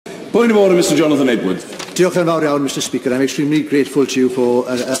Point of order, Mr Jonathan Edwards. Diolch yn fawr iawn, Mr Speaker. I'm extremely grateful to you for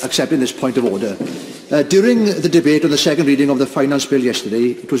accepting this point of order. During the debate on the second reading of the Finance Bill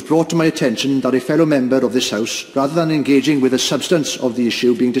yesterday, it was brought to my attention that a fellow member of this House, rather than engaging with the substance of the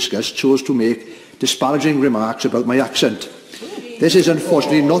issue being discussed, chose to make disparaging remarks about my accent. This is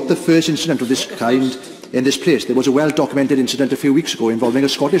unfortunately not the first incident of this kind in this place. There was a well-documented incident a few weeks ago involving a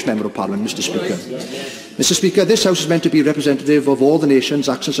Scottish Member of Parliament, Mr Speaker. Mr Speaker, this House is meant to be representative of all the nations,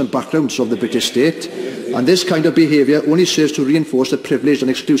 accents and backgrounds of the British state, and this kind of behaviour only serves to reinforce the privileged and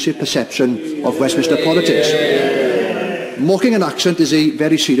exclusive perception of Westminster politics. Mocking an accent is a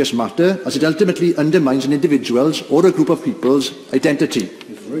very serious matter, as it ultimately undermines an individual's or a group of people's identity.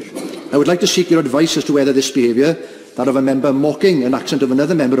 I would like to seek your advice as to whether this behaviour, that of a member mocking an accent of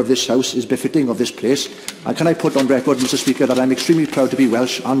another member of this House, is befitting of this place. And can I put on record, Mr Speaker, that I am extremely proud to be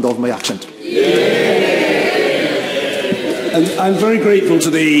Welsh and of my accent. And I'm very grateful to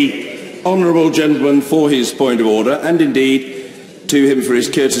the honourable gentleman for his point of order, and indeed to him for his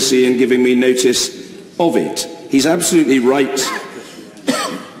courtesy in giving me notice of it. He's absolutely right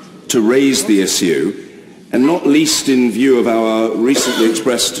to raise the issue, and not least in view of our recently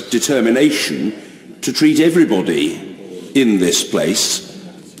expressed determination to treat everybody in this place,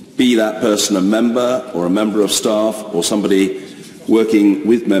 be that person a member or a member of staff or somebody working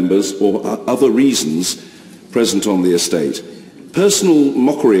with members or other reasons present on the estate. Personal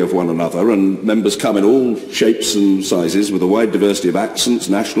mockery of one another, and members come in all shapes and sizes with a wide diversity of accents,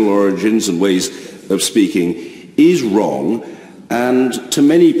 national origins and ways of speaking, is wrong, and to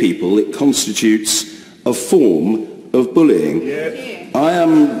many people it constitutes a form of bullying. I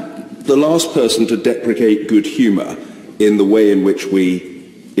am the last person to deprecate good humour in the way in which we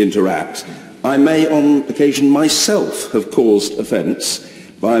interact. I may on occasion myself have caused offence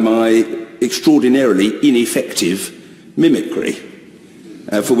by my extraordinarily ineffective mimicry,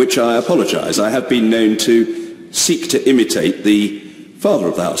 for which I apologise. I have been known to seek to imitate the Father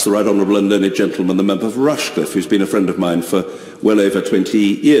of the House, the Right Honourable and Learned Gentleman, the member for Rushcliffe, who's been a friend of mine for well over 20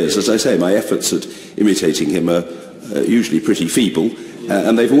 years. As I say, my efforts at imitating him are usually pretty feeble,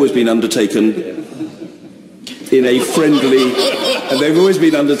 and they've always been undertaken in a friendly,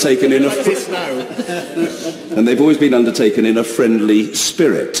 friendly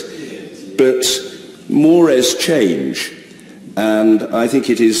spirit. But mores change, and I think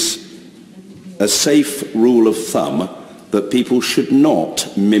it is a safe rule of thumb that people should not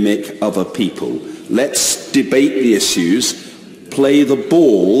mimic other people. Let's debate the issues, play the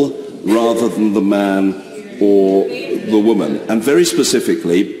ball rather than the man or the woman. And very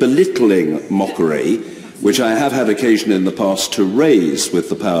specifically, belittling mockery, which I have had occasion in the past to raise with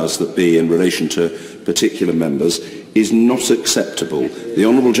the powers that be in relation to particular members, is not acceptable. The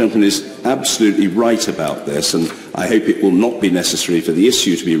Honourable Gentleman is absolutely right about this, and I hope it will not be necessary for the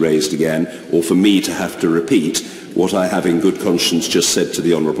issue to be raised again or for me to have to repeat what I have in good conscience just said to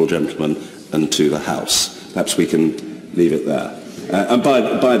the Honourable Gentleman and to the House. Perhaps we can leave it there. And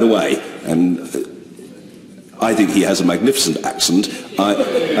by the way, I think he has a magnificent accent,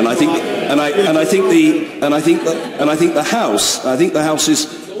 and I think the House is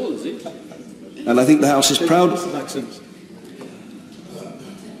proud.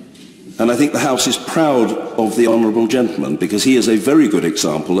 And I think the House is proud of the Honourable Gentleman, because he is a very good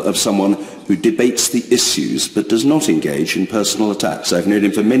example of someone who debates the issues but does not engage in personal attacks. I've known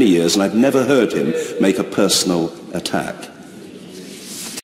him for many years and I've never heard him make a personal attack.